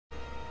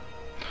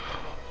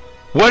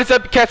What is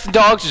up, cats and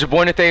dogs? It's your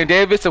boy Nathaniel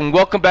Davis, and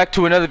welcome back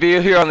to another video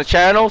here on the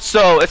channel.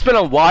 So it's been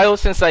a while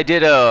since I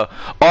did a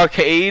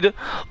arcade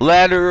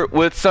ladder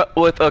with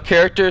a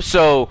character.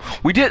 So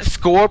we did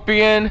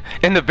Scorpion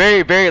in the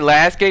very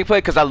last gameplay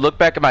because I looked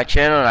back at my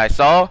channel and I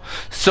saw.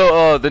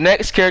 So the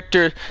next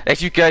character,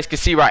 as you guys can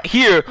see right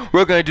here,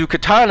 we're gonna do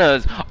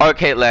Kitanas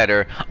arcade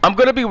ladder. I'm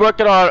gonna be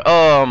working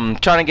on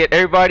trying to get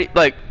everybody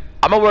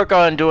I'm gonna work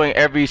on doing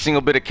every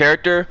single bit of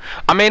character.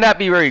 I may not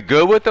be very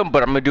good with them,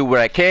 but I'm gonna do what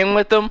I can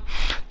with them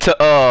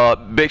to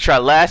make sure I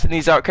last in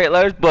these arcade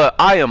ladders. But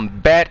I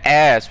am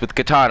badass with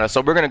katana, so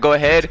we're gonna go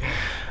ahead.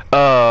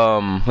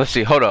 Let's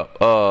see. Hold up.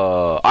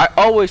 I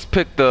always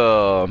pick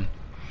the.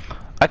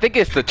 I think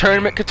it's the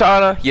tournament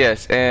katana.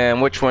 Yes.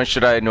 And which one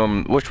should I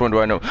know? Which one do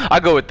I know? I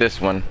go with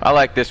this one. I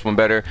like this one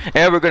better.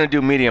 And we're gonna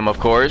do medium, of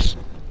course.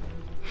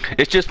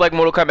 It's just like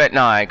Mortal Kombat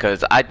 9,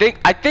 cause I think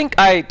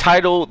I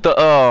titled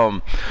the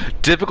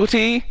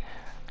difficulty.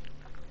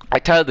 I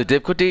titled the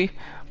difficulty,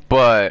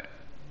 but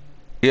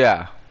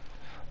yeah.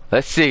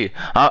 Let's see.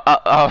 I'm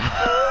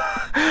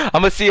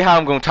gonna see how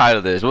I'm gonna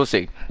title this. We'll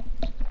see.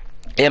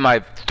 In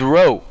my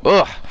throat.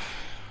 Ugh.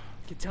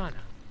 Kitana.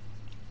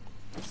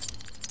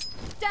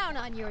 Down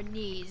on your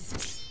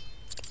knees.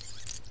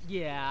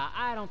 Yeah,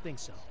 I don't think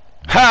so.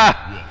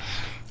 Ha!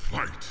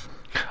 Fight.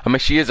 I mean,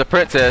 she is a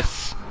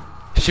princess.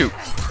 Shoot.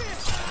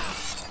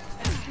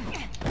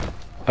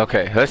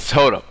 Okay, let's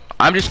hold up.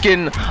 I'm a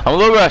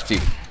little rusty.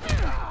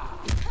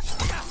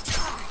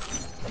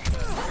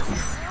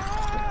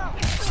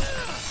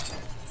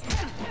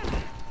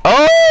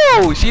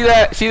 Oh, see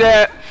that? See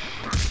that?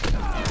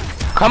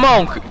 Come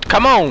on,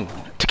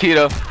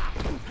 Takeda.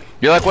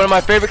 You're like one of my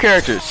favorite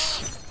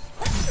characters.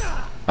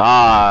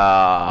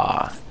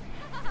 Ah.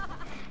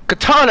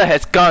 Kitana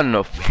has gotten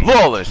a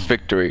flawless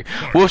victory.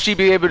 Will she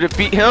be able to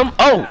beat him?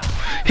 Oh,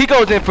 he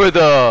goes in for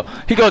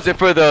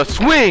the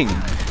swing,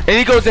 and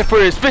he goes in for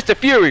his fist of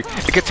fury. And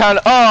Kitana,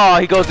 oh,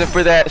 he goes in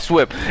for that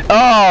whip.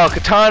 Oh,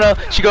 Kitana,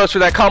 she goes for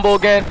that combo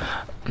again.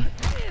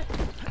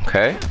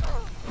 Okay.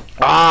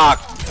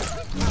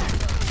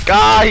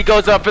 He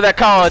goes up for that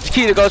combo.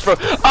 Takeda goes for.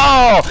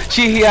 Oh,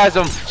 he has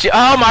him.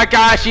 Oh my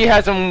gosh, she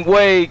has him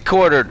way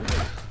quartered.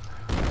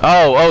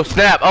 Oh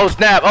snap, oh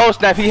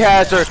snap, he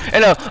has her,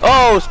 and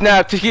oh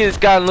snap, Takeda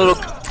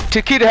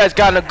has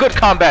gotten a good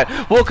combat.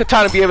 Will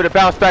Kitana be able to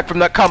bounce back from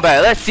that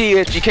combat? Let's see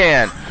if she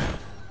can.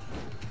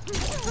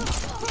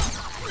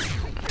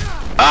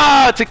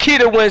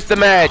 Takeda wins the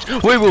match.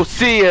 We will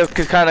see if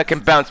Kitana can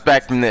bounce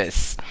back from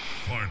this.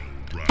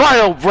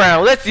 Final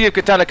round, let's see if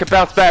Kitana can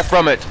bounce back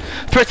from it.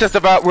 Princess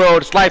of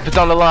Outworld's life is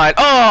on the line.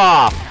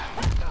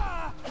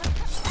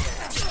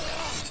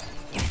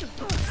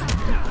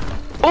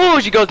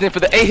 Oh, she goes in for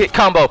the 8-hit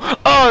combo.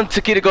 Oh, and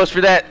Takeda goes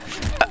for that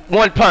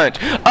one punch.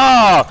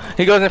 Oh,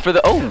 he goes in for the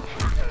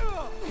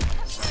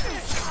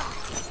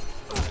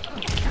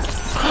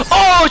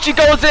Oh, she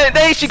goes in.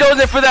 She goes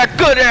in for that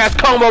good ass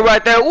combo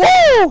right there.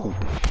 Woo!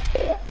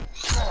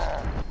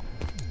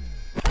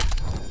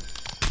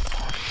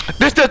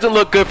 This doesn't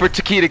look good for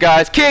Takeda,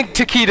 guys. Can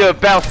Takeda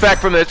bounce back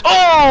from this?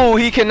 Oh,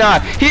 he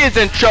cannot. He is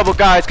in trouble,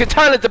 guys.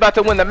 Kitana's about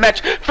to win the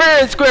match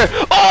fair and square.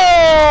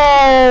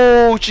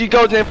 Oh, she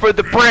goes in for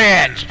the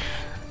branch.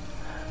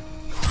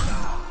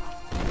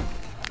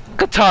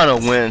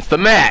 Kitana wins the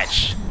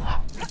match.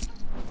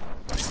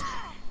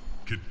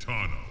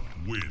 Kitana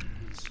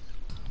wins.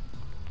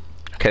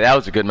 Okay, that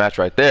was a good match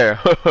right there.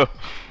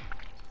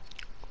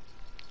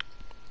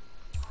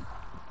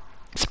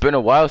 It's been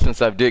a while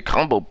since I've did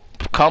combo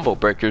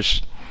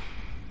breakers.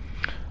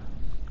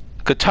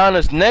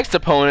 Kitana's next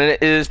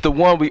opponent is the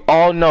one we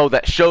all know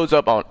that shows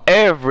up on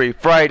every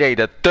Friday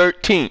the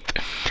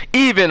 13th,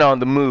 even on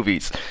the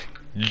movies,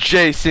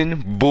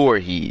 Jason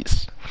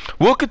Voorhees.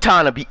 Will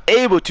Kitana be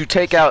able to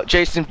take out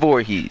Jason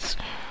Voorhees?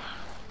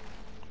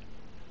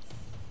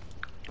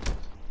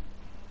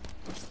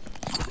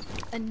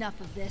 Enough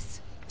of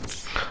this.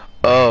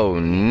 Oh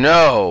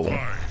no.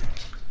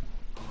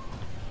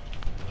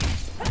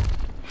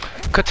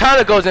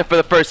 Kitana goes in for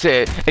the first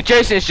hit, and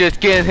Jason's just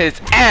getting his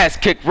ass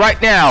kicked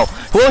right now.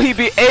 Will he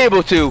be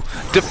able to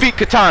defeat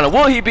Kitana?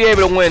 Will he be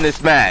able to win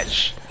this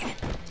match?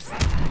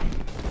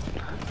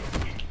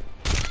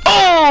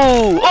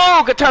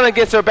 Oh, Kitana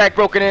gets her back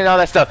broken in and all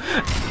that stuff.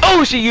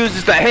 Oh, she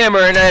uses the hammer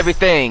and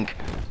everything.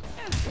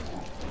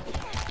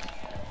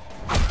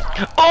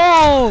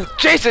 Oh,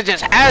 Jason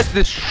just has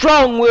this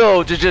strong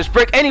will to just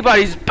break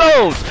anybody's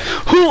bones.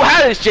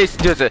 How does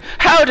Jason do it?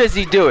 How does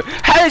he do it?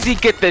 How does he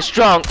get this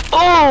strong?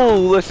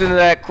 Oh, listen to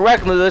that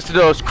correctly. Listen to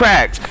those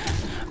cracks.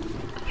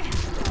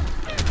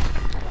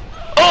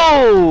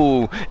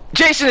 Oh,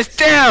 Jason is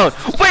down.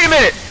 Wait a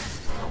minute.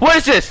 What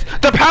is this?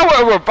 The power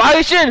of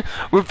revival?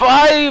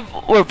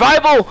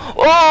 Revival?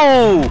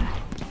 Oh.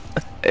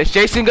 Is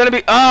Jason gonna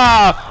be?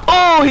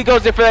 Oh, he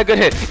goes in for that good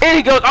hit. And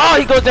he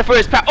goes in for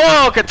his power.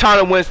 Oh,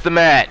 Kitana wins the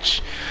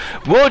match.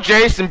 Will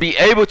Jason be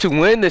able to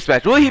win this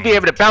match? Will he be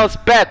able to bounce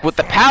back with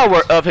the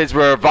power of his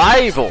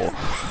revival?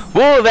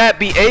 Will that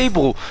be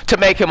able to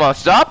make him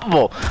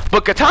unstoppable?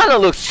 But Kitana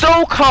looks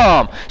so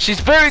calm. She's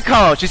very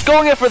calm. She's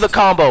going in for the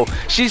combo.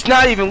 She's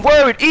not even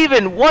worried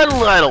even one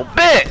little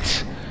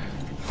bit.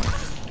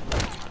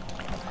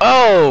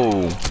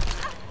 Oh.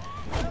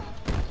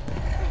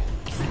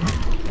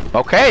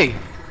 Okay.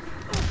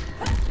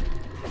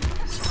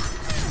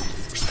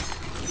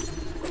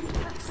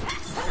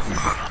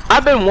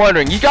 I've been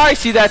wondering, you guys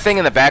see that thing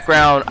in the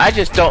background? I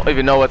just don't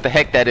even know what the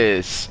heck that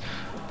is.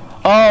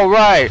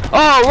 Alright,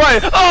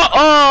 alright,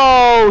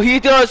 oh, he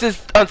does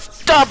his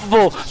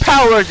unstoppable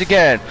powers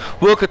again.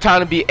 Will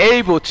Kitana be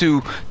able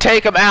to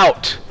take him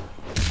out?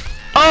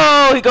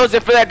 Oh, he goes in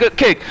for that good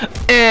kick.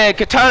 And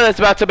Kitana's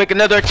about to make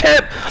another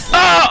attempt.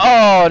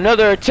 Oh,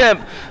 another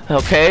attempt.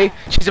 Okay,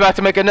 she's about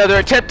to make another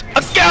attempt.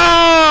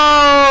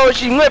 Oh,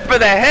 she went for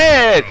the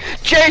head.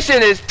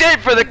 Jason is dead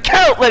for the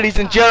count, ladies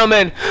and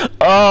gentlemen.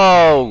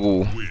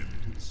 Oh.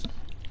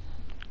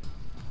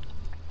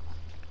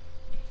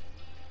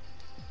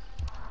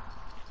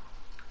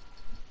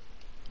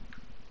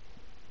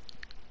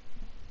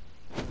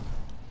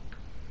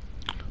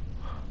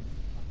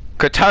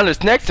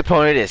 Kitana's next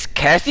opponent is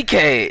Cassie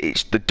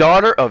Cage, the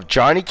daughter of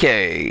Johnny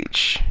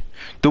Cage.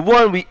 The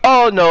one we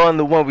all know and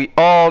the one we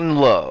all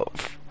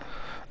love.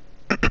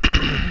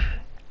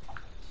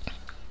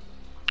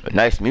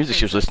 Nice music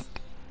she was listening.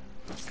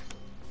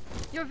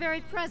 Your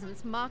very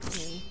presence mocks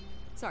me.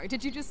 Sorry,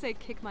 did you just say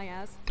kick my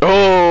ass?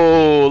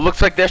 Oh,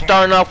 looks like they're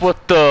starting off with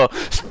the...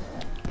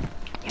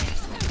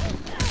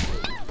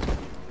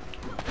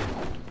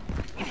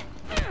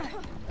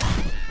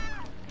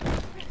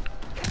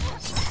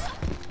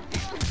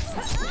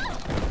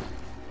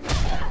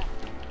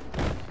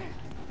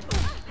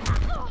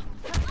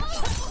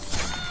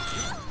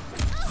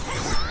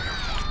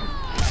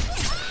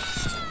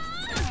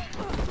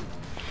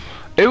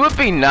 It would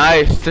be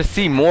nice to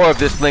see more of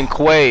this Lin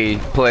Kuei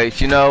place,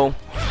 you know?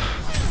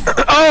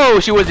 Oh,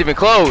 she wasn't even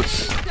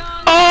close.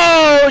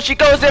 Oh, she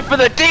goes in for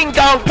the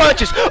ding-dong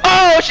punches.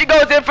 Oh, she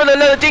goes in for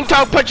another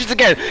ding-dong punches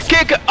again.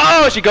 Kick.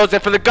 Oh, she goes in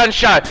for the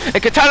gunshot.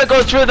 And Kitana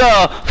goes for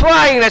the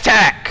flying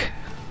attack.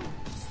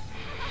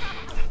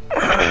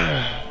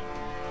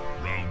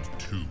 Round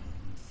 2.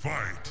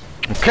 Fight.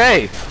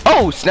 Okay.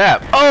 Oh,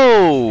 snap.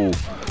 Oh.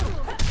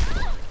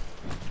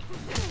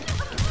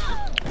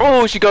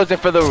 Oh, she goes in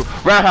for the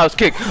roundhouse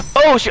kick.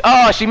 Oh,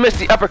 she missed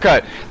the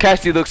uppercut.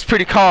 Cassie looks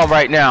pretty calm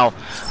right now.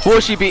 Will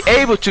she be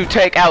able to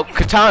take out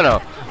Kitana?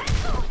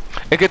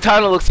 And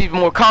Kitana looks even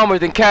more calmer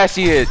than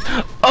Cassie is.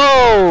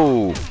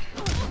 Oh!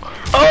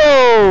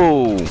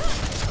 Oh!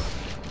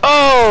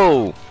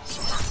 Oh!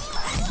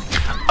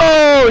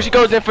 Oh! She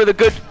goes in for the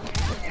good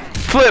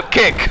flip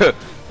kick.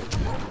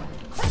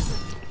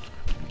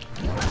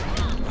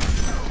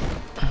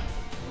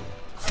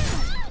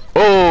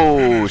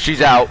 Oh,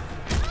 she's out.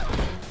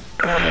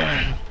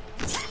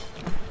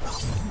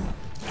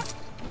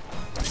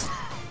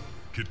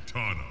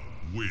 Kitana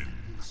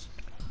wins.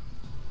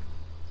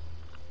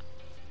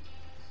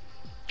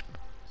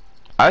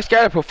 I just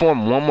gotta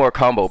perform one more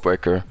combo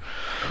breaker.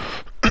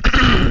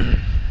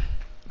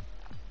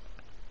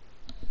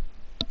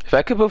 If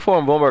I could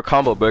perform one more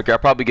combo breaker, I'll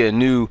probably get a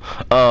new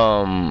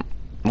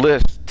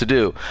list to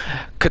do.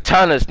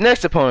 Kitana's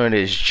next opponent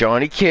is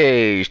Johnny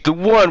Cage, the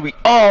one we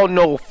all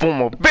know from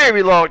a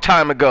very long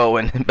time ago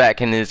and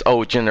back in his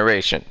old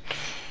generation.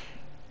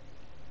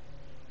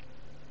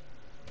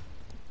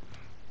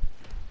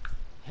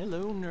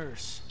 Hello,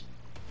 nurse.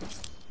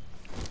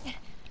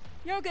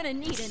 You're gonna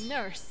need a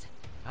nurse.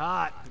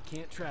 Hot, but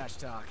can't trash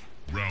talk.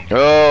 Round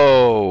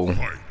Oh.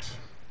 fight.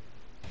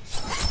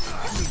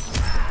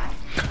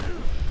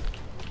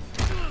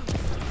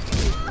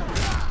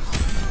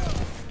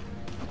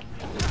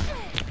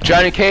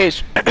 Johnny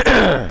Cage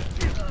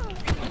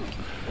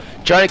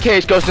Johnny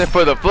Cage goes in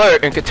for the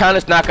flirt and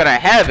Kitana's not gonna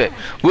have it.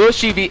 Will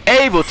she be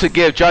able to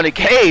give Johnny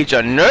Cage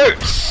a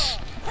nurse?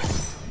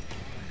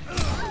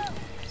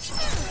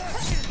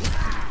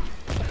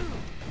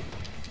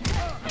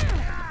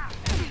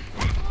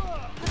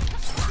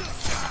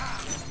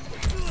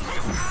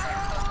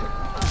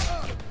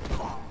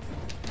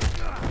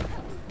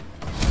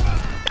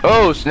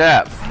 Oh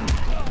snap.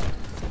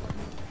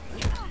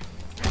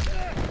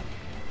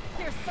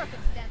 Your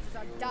circumstances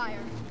are dire.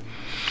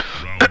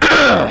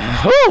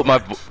 Oh, my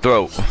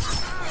throat.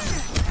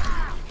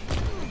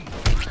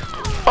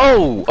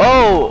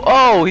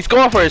 Oh, he's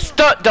going for his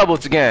stunt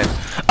doubles again.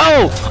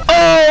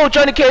 Oh,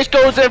 Johnny Cage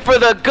goes in for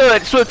the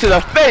good swing to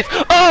the face.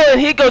 Oh, and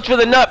he goes for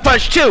the nut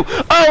punch too.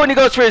 Oh, and he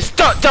goes for his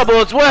stunt double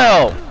as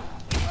well.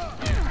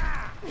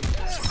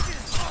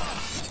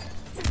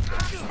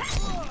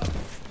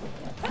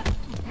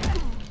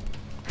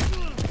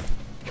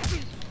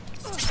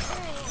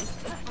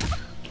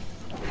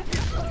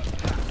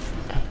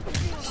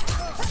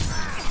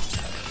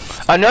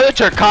 Another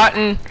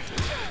Turcotten.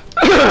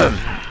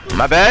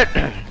 My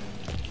bad.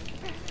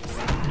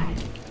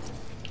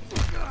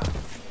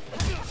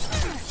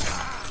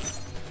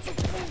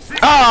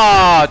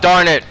 Ah,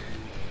 darn it.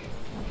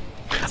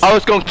 I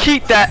was gonna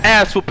keep that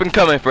ass whooping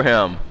coming for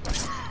him.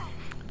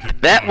 Kitana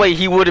That way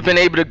he would have been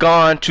able to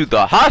gone to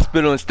the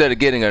hospital instead of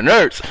getting a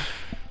nurse.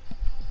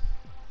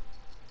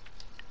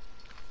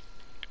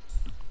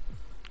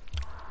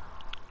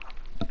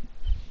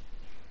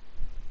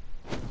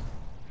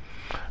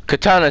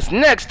 Kitana's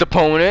next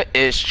opponent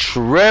is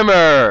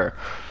Tremor.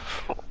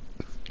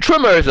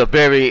 Tremor is a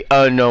very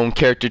unknown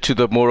character to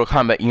the Mortal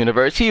Kombat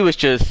universe. He was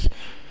just...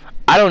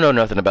 I don't know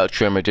nothing about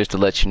Tremor, just to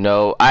let you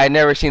know. I had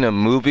never seen a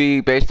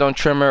movie based on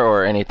Tremor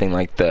or anything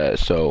like that,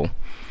 so...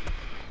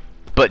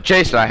 But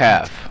Jason, I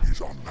have.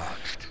 He's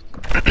unmatched.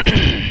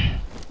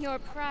 Your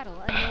prattle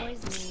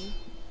annoys me.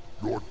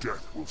 Your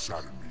death will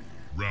sadden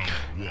me. Round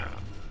 1.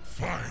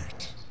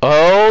 Fight.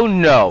 Oh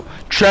no,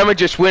 Tremor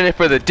just went in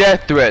for the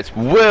death threats.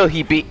 Will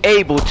he be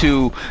able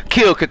to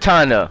kill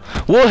Kitana?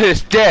 Will her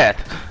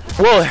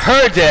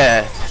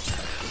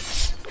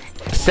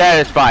death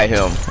satisfy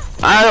him?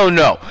 I don't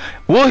know.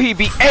 Will he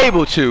be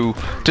able to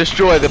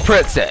destroy the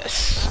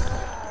princess?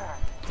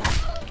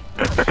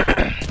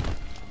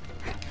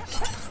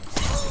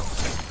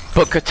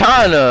 But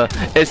Kitana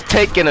is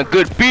taking a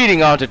good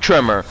beating onto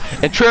Tremor.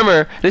 And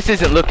Tremor, this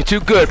isn't looking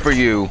too good for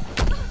you.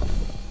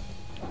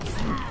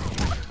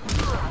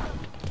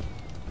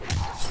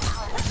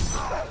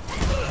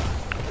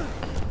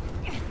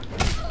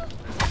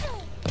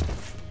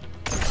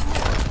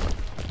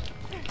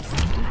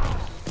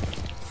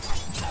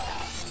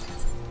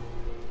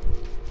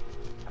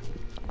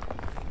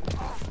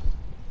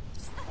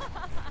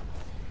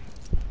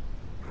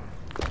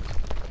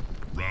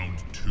 Round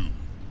 2.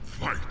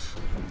 Fight.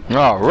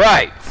 All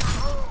right.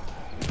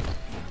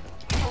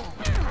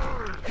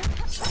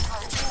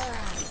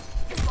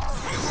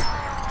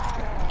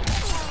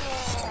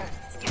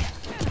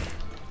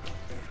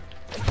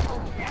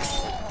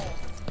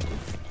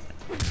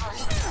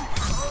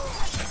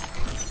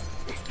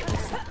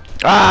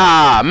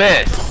 Ah,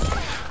 miss.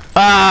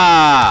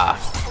 Ah,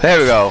 there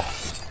we go.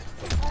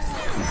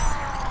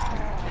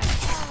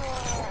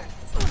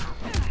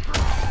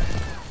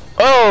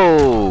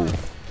 Oh.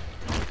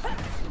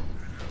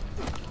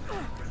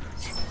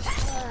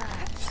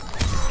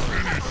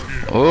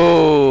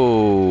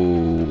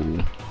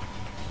 Oh.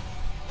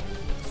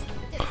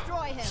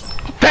 Destroy him.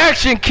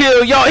 Faction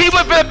kill, yo. He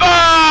went for the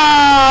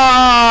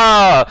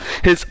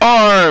his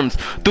arms,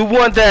 the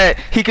one that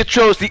he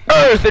controls the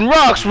earth and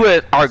rocks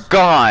with, are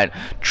gone.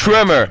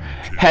 Tremor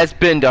has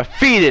been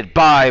defeated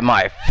by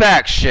my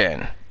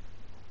faction.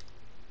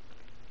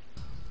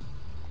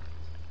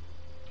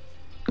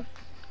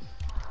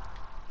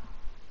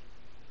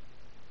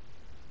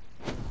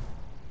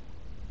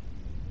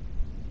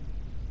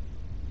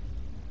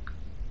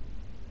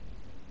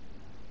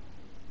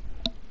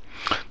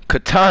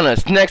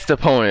 Kitana's next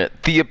opponent,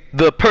 the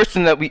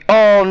person that we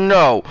all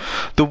know,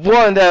 the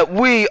one that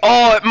we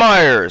all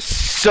admire,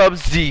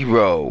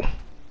 Sub-Zero.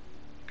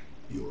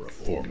 You're a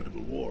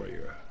formidable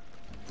warrior,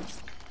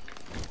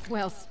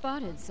 Well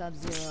spotted,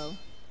 Sub-Zero.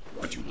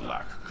 but you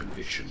lack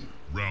conviction.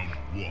 Round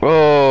 1.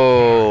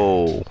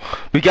 Oh,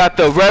 we got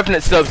the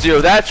Revenant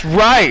Sub-Zero. That's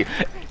right.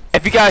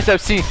 If you guys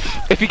have seen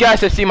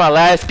my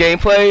last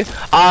gameplay,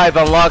 I've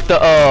unlocked the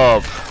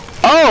oh,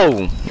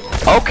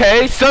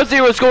 okay.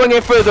 Sub-Zero's going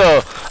in for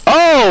the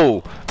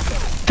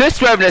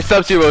this Revenant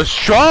Sub-Zero is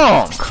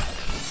strong.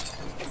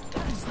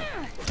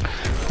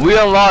 We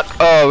unlocked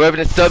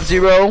Revenant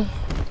Sub-Zero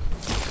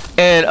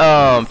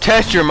and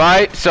Test Your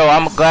Might, so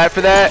I'm glad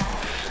for that.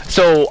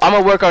 So I'm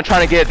gonna work on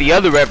trying to get the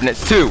other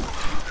Revenants too.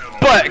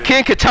 But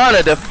can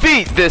Kitana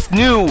defeat this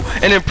new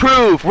and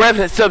improved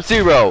Revenant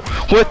Sub-Zero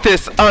with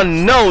this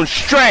unknown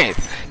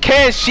strength?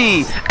 Can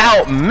she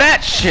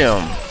outmatch him?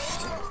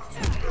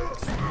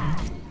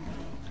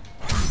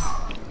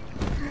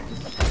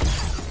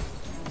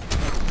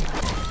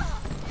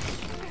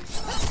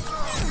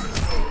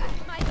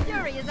 My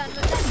fury is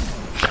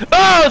unrelenting.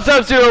 Oh,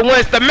 Sub-Zero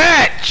wins the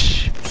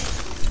match!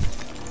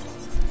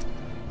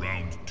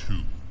 Round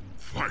 2.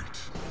 Fight.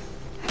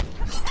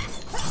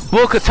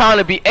 Will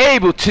Kitana be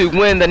able to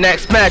win the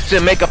next match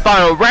and make a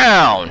final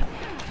round?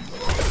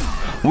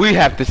 We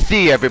have to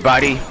see,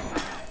 everybody.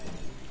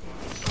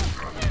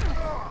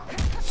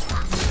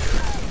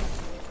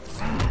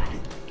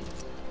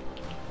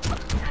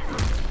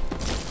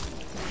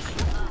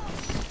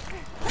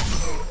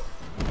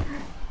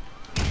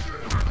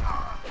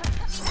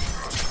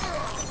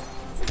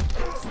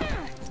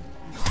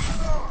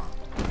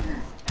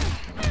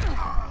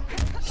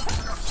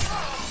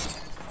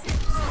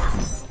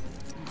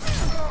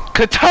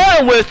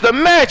 Kitana wins the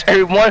match,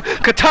 everyone.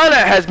 Kitana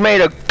has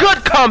made a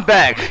good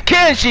comeback.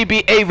 Can she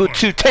be able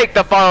to take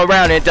the final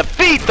round and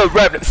defeat the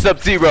Revenant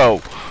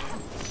Sub-Zero?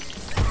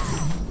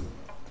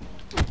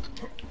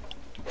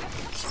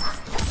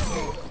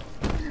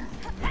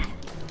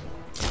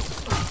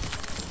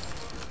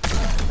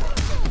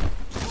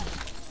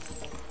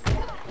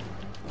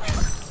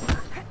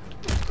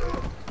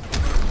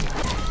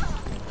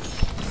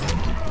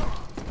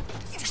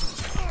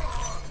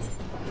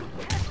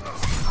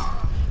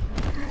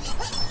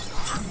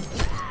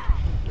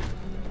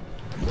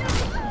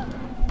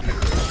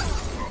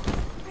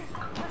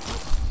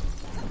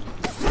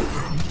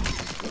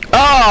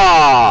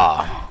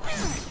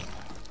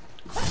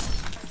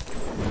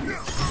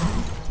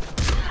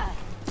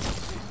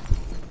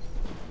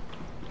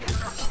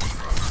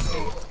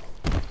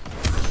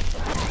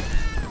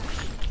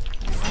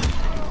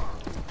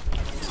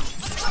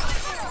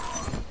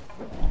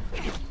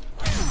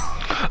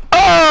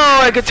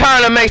 and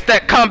Kitana makes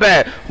that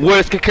comeback. What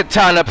is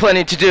Kitana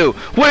planning to do?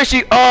 What is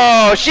she?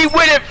 Oh, she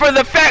went it for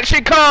the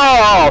faction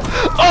call.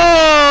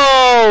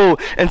 Oh,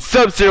 and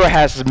Sub-Zero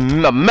has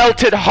a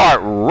melted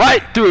heart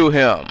right through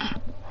him.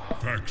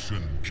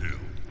 Faction kill.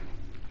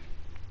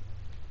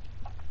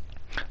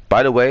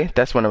 By the way,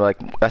 that's one of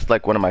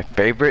like one of my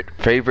favorite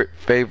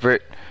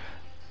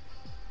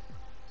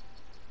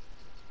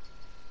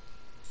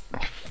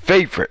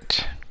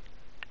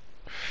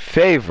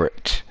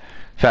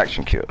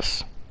faction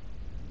kills.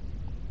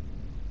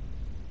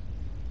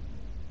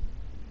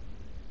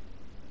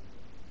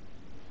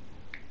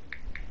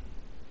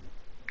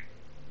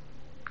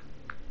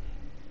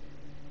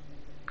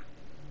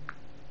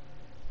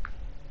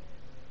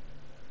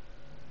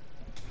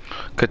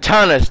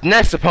 Kitana's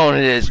next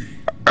opponent is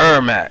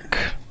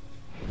Ermac.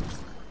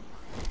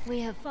 We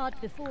have fought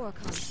before,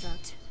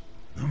 Construct.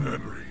 The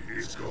memory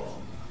is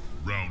gone.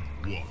 Round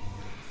 1.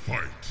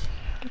 Fight.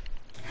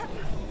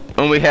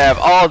 And we have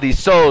all these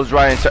souls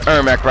right into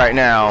Ermac right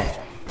now.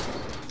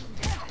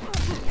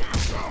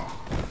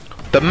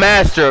 The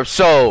Master of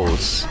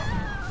Souls.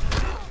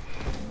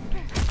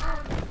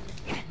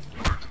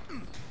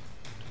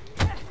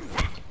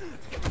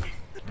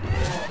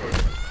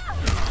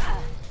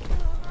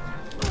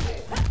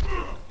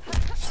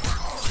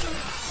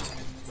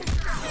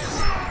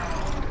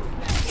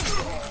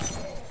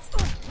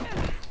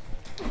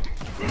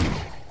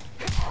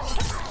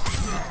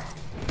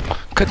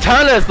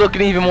 Kitana is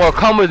looking even more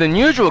calmer than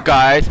usual,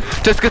 guys.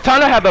 Does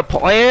Kitana have a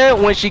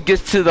plan when she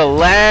gets to the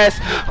last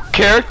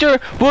character?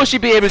 Will she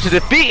be able to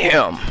defeat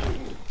him?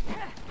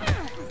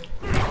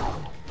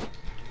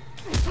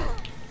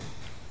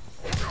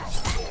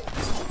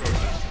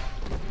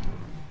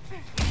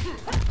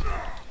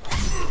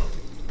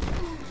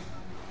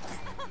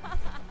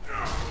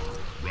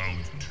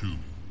 Round 2.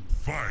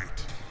 Fight.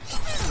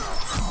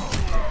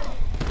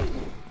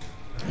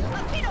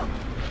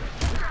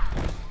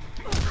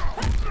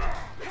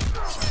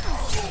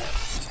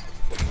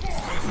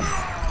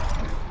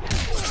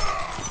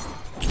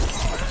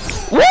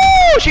 Woo!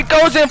 She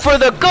goes in for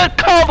the good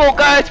combo,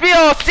 guys. We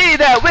all see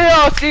that. We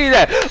all see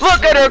that.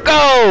 Look at her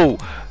go.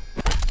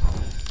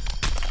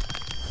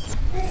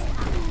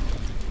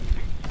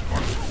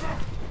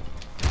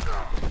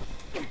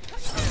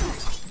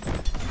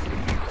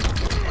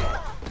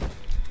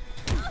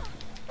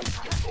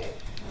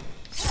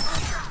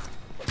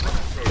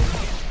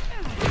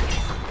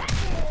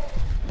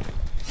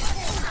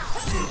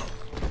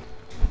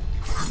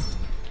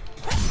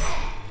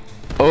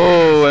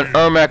 Oh, and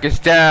Ermac is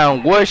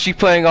down. What is she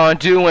planning on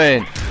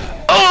doing?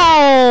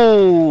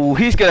 Oh,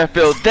 he's gonna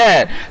feel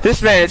that.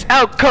 This man is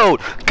out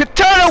cold.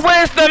 Kitana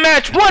wins the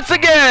match once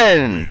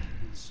again.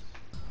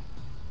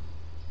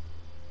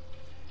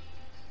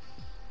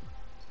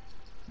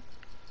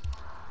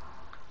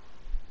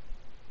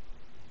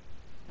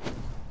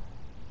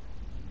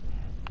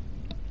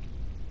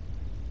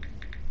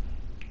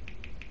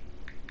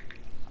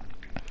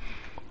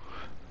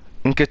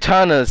 And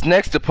Kitana's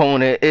next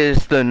opponent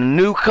is the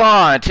new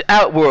Khan to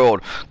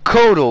Outworld,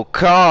 Kotal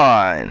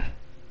Khan.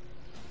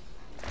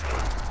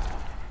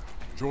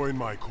 Join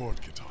my court,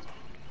 Kitana.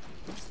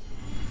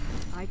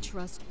 I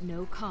trust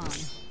no Khan.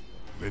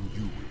 Then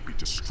you will be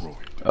destroyed.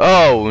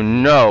 Oh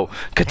no!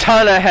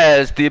 Kitana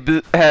has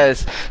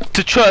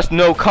to trust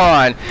no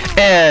Khan,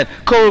 and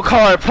Kotal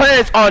Khan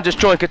plans on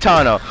destroying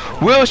Kitana.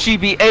 Will she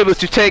be able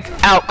to take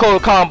out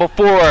Kotal Khan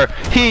before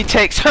he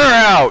takes her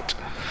out?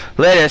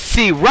 Let us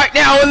see right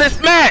now in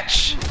this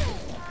match.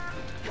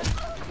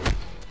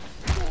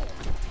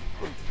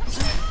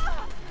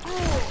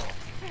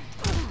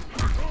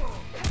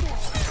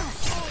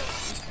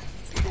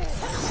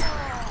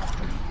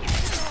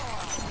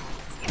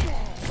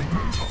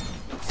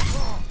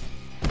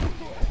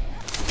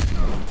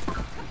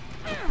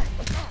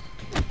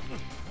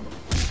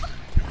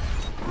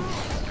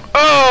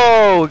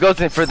 Oh, goes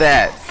in for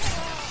that.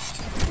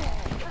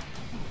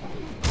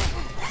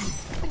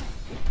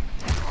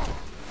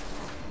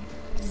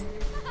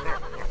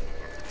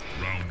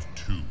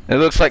 It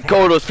looks like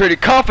Kotal's pretty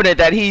confident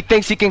that he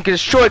thinks he can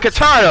destroy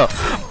Kitana.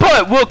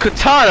 But will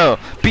Kitana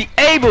be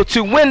able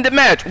to win the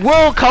match?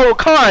 Will Kotal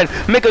Khan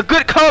make a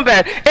good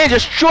comeback and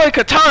destroy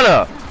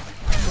Kitana?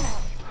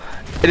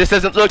 This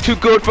doesn't look too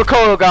good for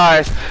Kotal,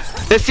 guys.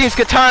 It seems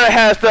Kitana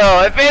has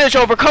the advantage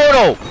over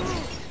Kotal.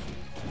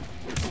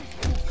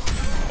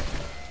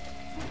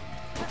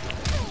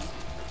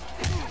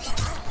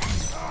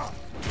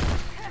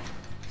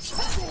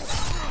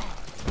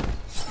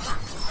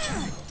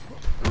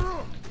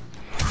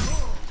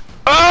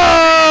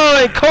 Oh,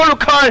 and Kotal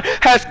Khan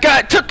has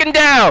got taken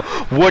down.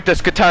 What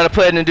does Kitana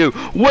plan to do?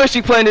 What does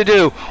she plan to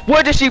do?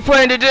 What does she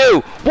plan to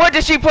do? What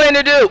does she plan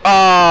to do?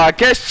 I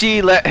guess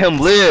she let him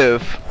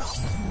live.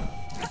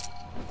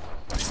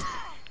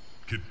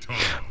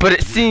 But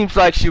it seems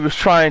like she was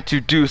trying to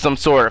do some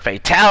sort of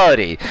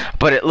fatality.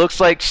 But it looks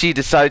like she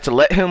decided to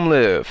let him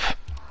live.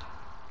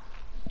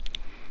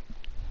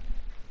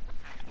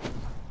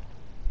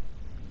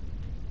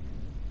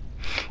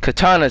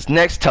 Kitana's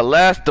next to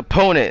last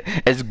opponent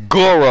is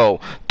Goro,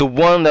 the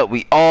one that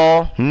we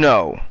all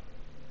know.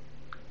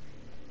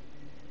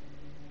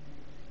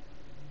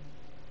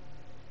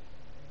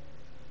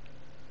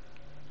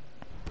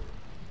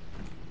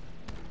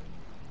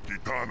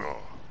 Kitana,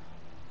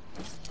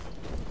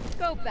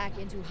 Go back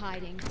into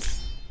hiding.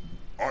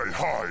 I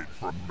hide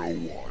from no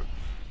one.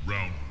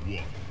 Round 1.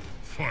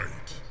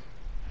 Fight.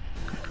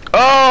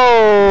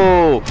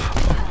 Oh!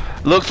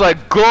 Looks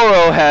like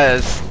Goro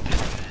has...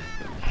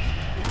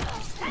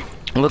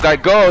 Look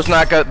like Goro's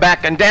not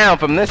backing down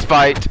from this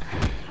fight.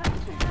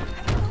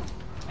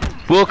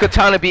 Will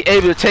Kitana be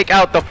able to take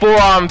out the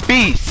four-armed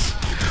beast?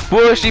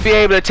 Will she be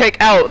able to take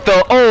out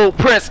the old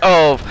prince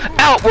of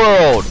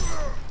Outworld?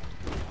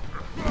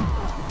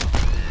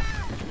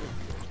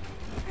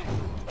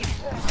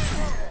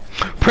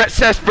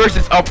 Princess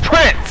versus a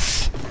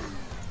prince.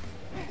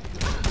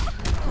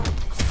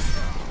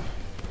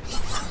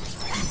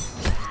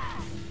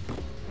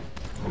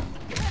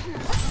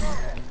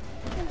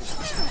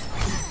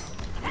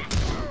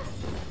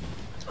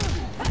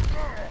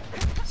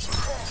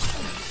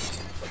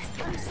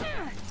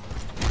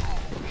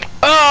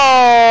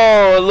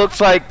 Oh, it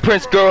looks like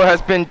Prince Goro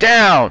has been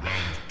down. Round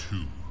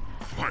 2.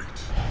 Fight.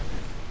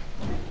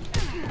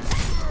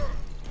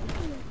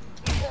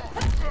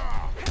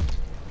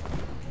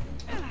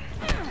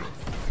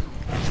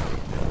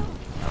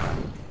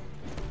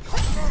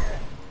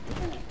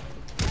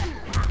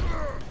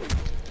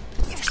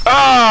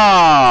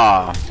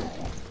 Ah!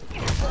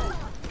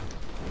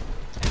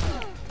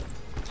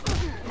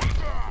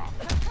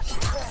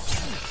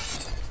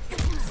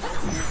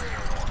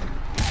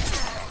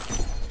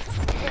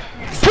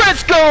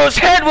 Prince Goro's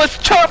head was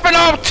chopping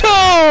off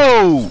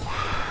too!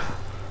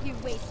 You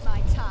waste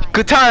my time.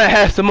 Kitana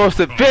has the most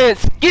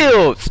advanced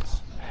skills.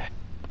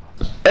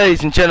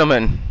 Ladies and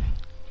gentlemen,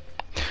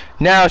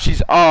 now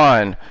she's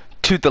on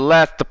to the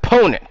last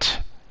opponent.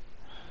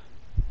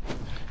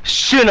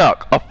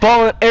 Shinnok, a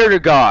fallen elder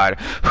god,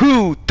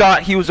 who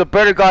thought he was a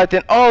better god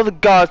than all the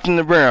gods in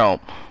the realm.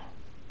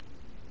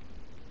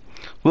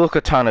 Will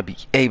Kitana be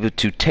able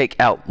to take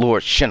out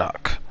Lord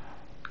Shinnok?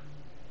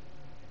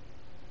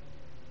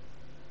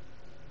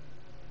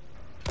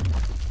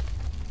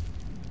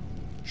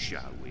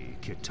 Shall we,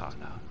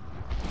 Kitana?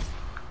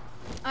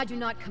 I do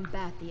not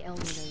combat the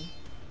elderly.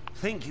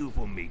 Thank you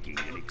for making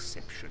an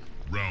exception.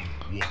 Round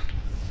 1.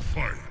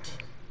 Fight.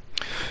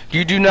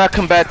 You do not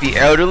combat the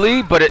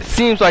elderly, but it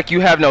seems like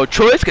you have no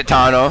choice,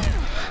 Kitana.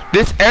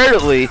 This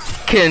elderly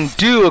can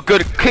do a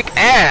good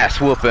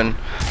kick-ass whooping,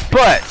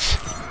 but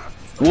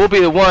we'll be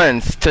the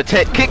ones to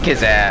kick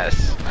his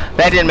ass.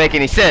 That didn't make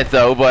any sense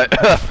though, but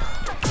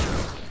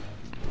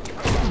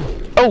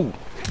oh.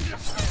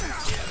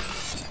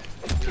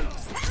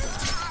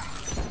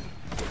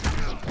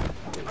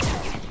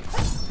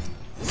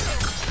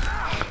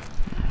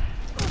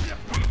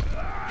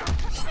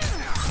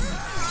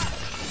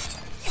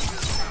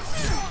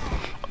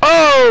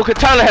 Oh,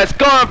 Kitana has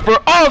gone for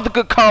all the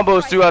good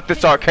combos throughout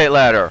this arcade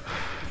ladder.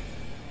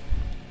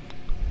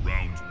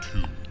 Round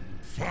 2.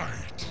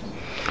 Fight.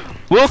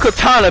 Will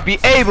Kitana be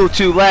able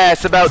to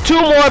last about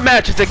 2 more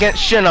matches against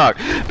Shinnok?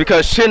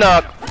 Because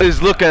Shinnok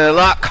is looking a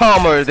lot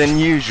calmer than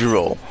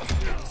usual.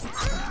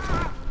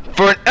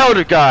 For an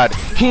elder god,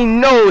 he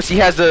knows he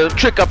has a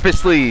trick up his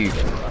sleeve.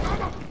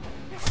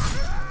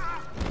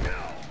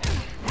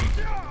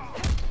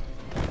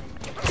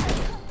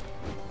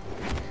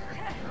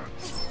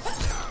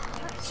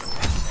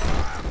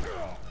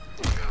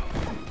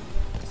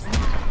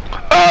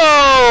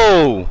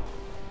 Oh!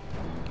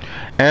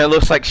 And it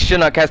looks like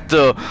Shinnok has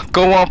to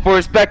go on for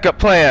his backup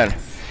plan.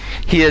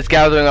 He is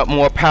gathering up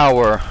more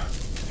power.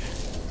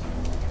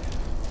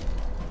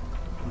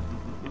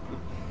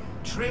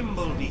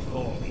 Tremble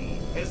before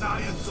me as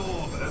I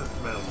absorb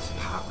Earthrealm's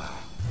power.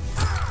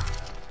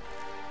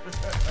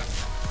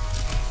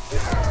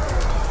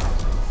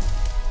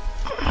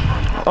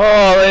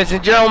 Oh, ladies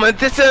and gentlemen,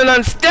 this is an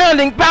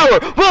astounding power!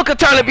 Will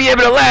Kitana be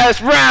able to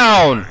last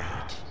round?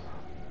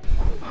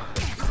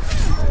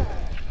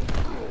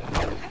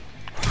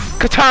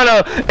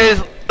 Kitana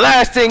is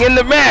lasting in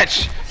the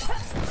match.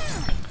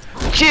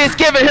 She is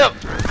giving him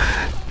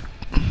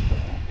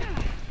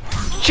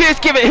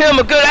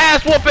a good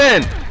ass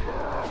whooping.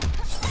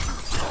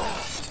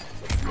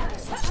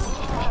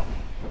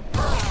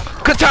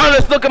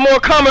 Kitana's looking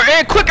more calmer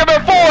and quicker than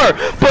before,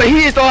 but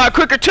he's a lot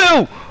quicker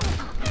too.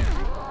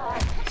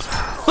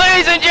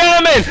 Ladies and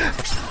gentlemen,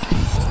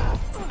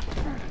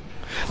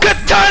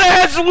 Kitana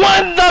has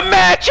won the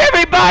match,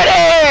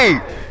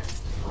 everybody!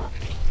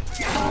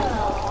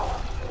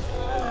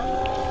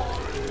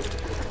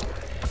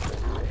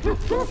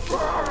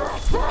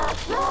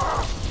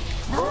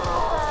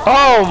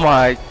 Oh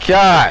my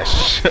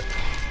gosh!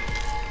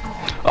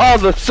 All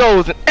the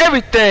souls and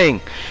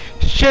everything!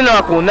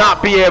 Shinnok will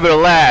not be able to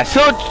last.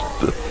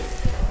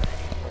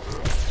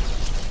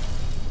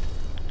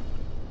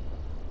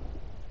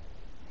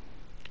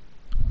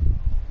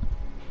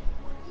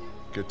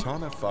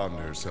 Kitana found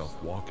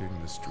herself walking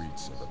the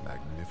streets of a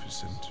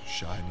magnificent,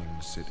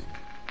 shining city.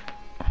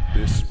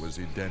 This was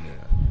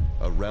Edenia,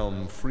 a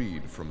realm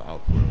freed from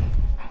Outworld,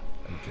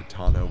 and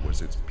Kitana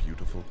was its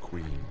beautiful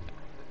queen.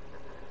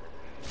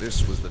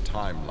 This was the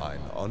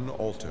timeline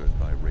unaltered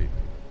by Raiden.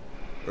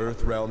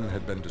 Earthrealm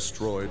had been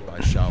destroyed by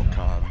Shao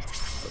Kahn,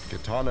 but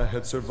Kitana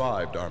had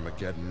survived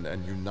Armageddon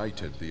and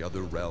united the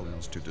other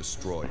realms to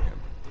destroy him.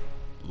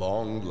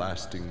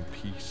 Long-lasting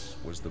peace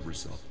was the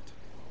result.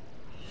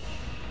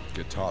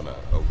 Kitana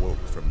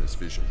awoke from this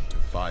vision to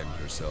find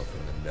herself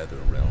in the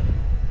Nether Realm.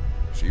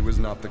 She was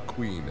not the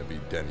queen of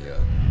Edenia,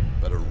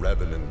 but a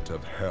revenant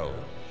of hell,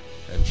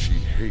 and she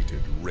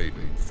hated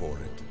Raiden for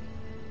it.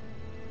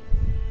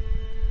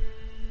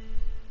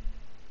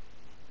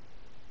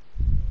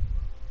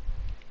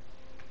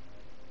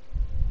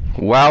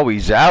 Wowie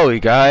zowie,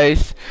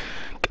 guys.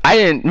 I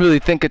didn't really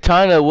think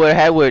Kitana would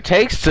have what it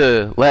takes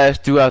to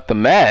last throughout the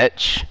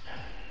match.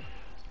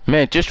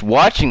 Man, just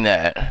watching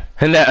that.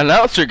 And that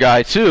announcer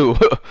guy, too.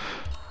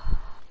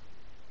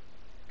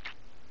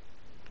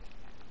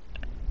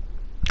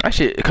 I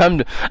should come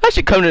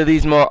to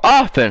these more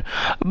often,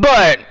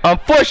 but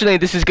unfortunately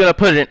this is gonna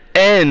put an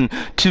end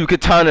to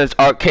Kitana's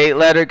arcade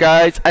ladder,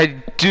 guys.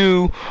 I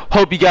do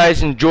hope you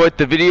guys enjoyed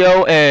the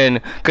video,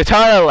 and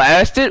Kitana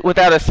lasted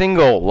without a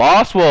single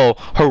loss. Well,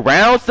 her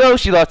rounds though,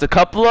 she lost a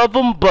couple of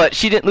them, but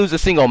she didn't lose a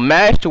single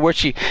match to where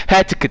she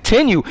had to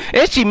continue,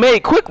 and she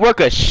made quick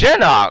work of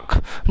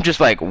Shinnok. I'm just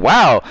like,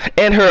 wow.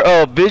 And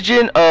her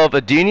vision of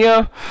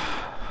Edenia,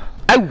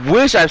 I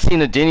wish I've seen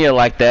Edenia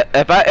like that.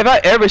 If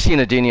I ever seen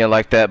Edenia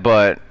like that,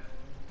 but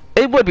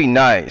it would be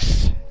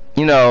nice.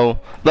 You know,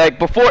 like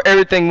before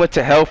everything went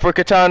to hell for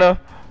Kitana.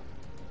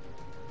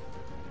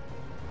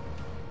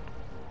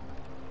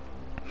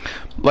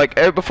 Like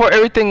before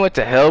everything went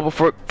to hell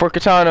for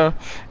Kitana,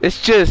 it's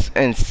just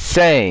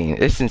insane.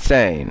 It's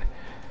insane.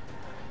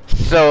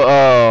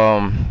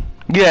 So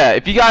yeah,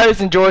 if you guys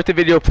enjoyed the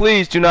video,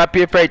 please do not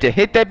be afraid to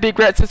hit that big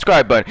red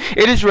subscribe button.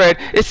 It is red,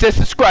 it says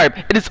subscribe,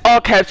 it is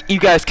all caps, you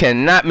guys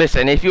cannot miss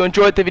it. And if you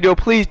enjoyed the video,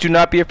 please do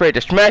not be afraid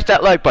to smash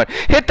that like button,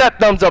 hit that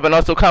thumbs up, and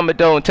also comment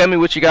down and tell me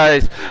what you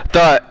guys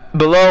thought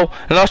below.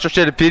 And also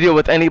share the video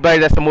with anybody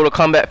that's a Mortal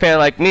Kombat fan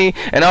like me,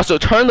 and also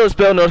turn those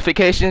bell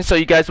notifications so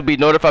you guys will be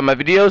notified of my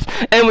videos.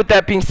 And with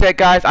that being said,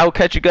 guys, I will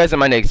catch you guys in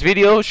my next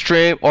video,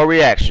 stream, or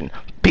reaction.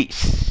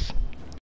 Peace.